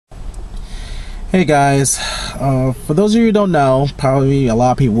Hey guys, for those of you who don't know, probably a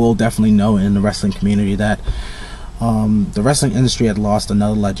lot of people will definitely know in the wrestling community that the wrestling industry had lost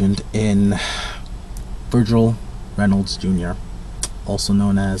another legend in Virgil Runnels Jr., also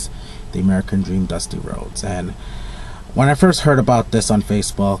known as the American Dream, Dusty Rhodes. And when I first heard about this on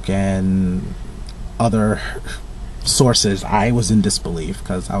Facebook and other sources, I was in disbelief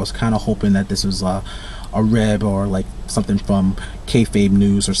because I was kind of hoping that this was a rib or like something from kayfabe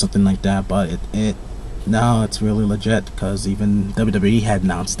news or something like that, but no, it's really legit because even WWE had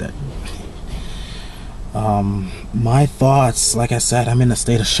announced it. My thoughts, like I said, I'm in a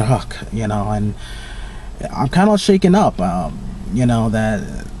state of shock, and I'm kind of shaken up,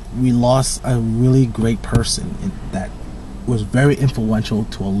 that we lost a really great person that was very influential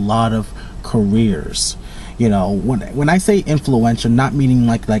to a lot of careers. When I say influential, not meaning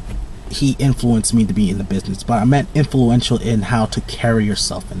like he influenced me to be in the business, but I meant influential in how to carry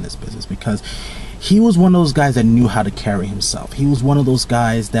yourself in this business, because he was one of those guys that knew how to carry himself. He was one of those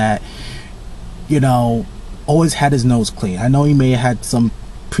guys that, always had his nose clean. I know he may have had some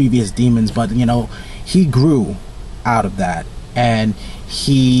previous demons, but he grew out of that, and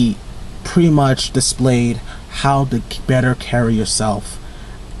he pretty much displayed how to better carry yourself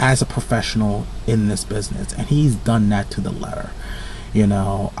as a professional in this business, and he's done that to the letter.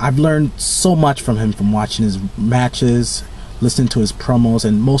 I've learned so much from him, from watching his matches, listening to his promos,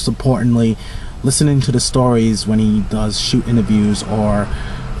 and most importantly, listening to the stories when he does shoot interviews or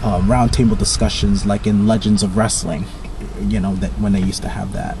roundtable discussions, like in Legends of Wrestling, that when they used to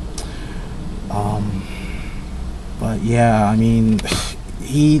have that. But yeah, I mean,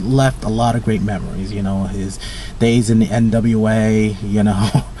 he left a lot of great memories. His days in the NWA,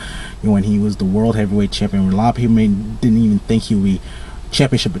 when he was the World Heavyweight Champion. A lot of people didn't even think he would be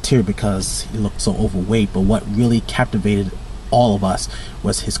championship material because he looked so overweight, but what really captivated all of us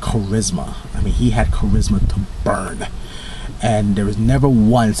was his charisma. I mean, he had charisma to burn, and there was never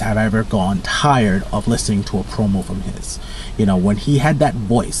once have I ever gone tired of listening to a promo from his. When he had that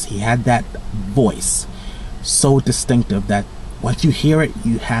voice, so distinctive that once you hear it,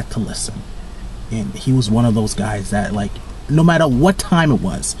 you had to listen. And he was one of those guys that, like, no matter what time it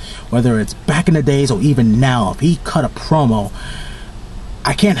was, whether it's back in the days or even now, if he cut a promo,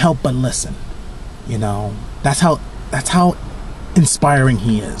 I can't help but listen. That's how inspiring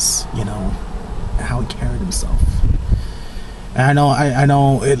he is, and how he carried himself. And I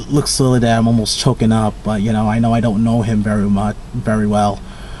know it looks silly that I'm almost choking up, but I know I don't know him very well.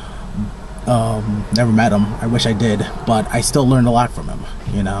 Never met him. I wish I did, but I still learned a lot from him,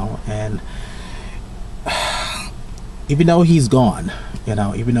 and even though he's gone,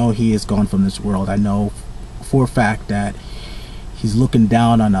 even though he is gone from this world, I know for a fact that he's looking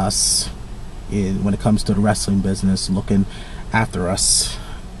down on us when it comes to the wrestling business, looking after us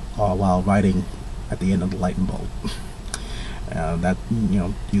while riding at the end of the lightning bolt. That,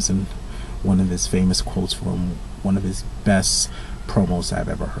 using one of his famous quotes from one of his best promos I've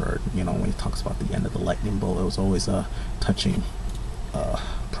ever heard. When he talks about the end of the lightning bolt, it was always a touching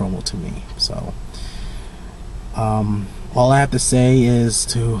promo to me. So all I have to say is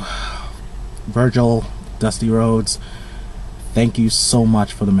to Virgil, Dusty Rhodes, thank you so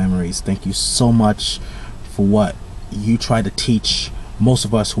much for the memories. Thank you so much for what you try to teach most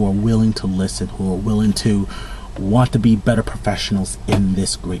of us who are willing to listen, who are willing to want to be better professionals in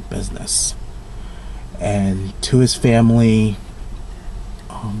this great business. And to his family,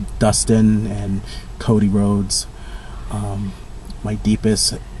 Dustin and Cody Rhodes, my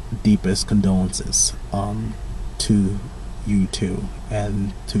deepest condolences to you two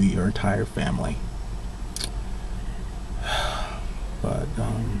and to your entire family. But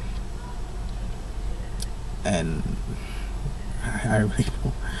and I really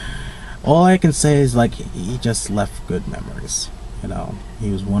don't, all I can say is, like, he just left good memories.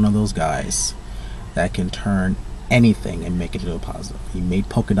 He was one of those guys that can turn anything and make it into a positive. He made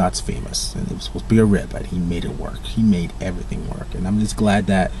polka dots famous, and it was supposed to be a rib, but he made it work. He made everything work, and I'm just glad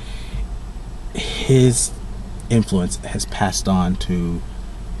that his influence has passed on to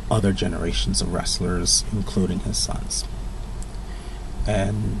other generations of wrestlers, including his sons.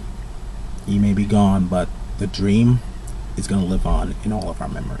 And he may be gone, but the dream is going to live on in all of our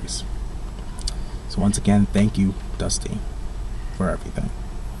memories. So once again, thank you, Dusty, for everything,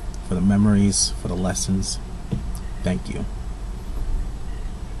 for the memories, for the lessons. Thank you.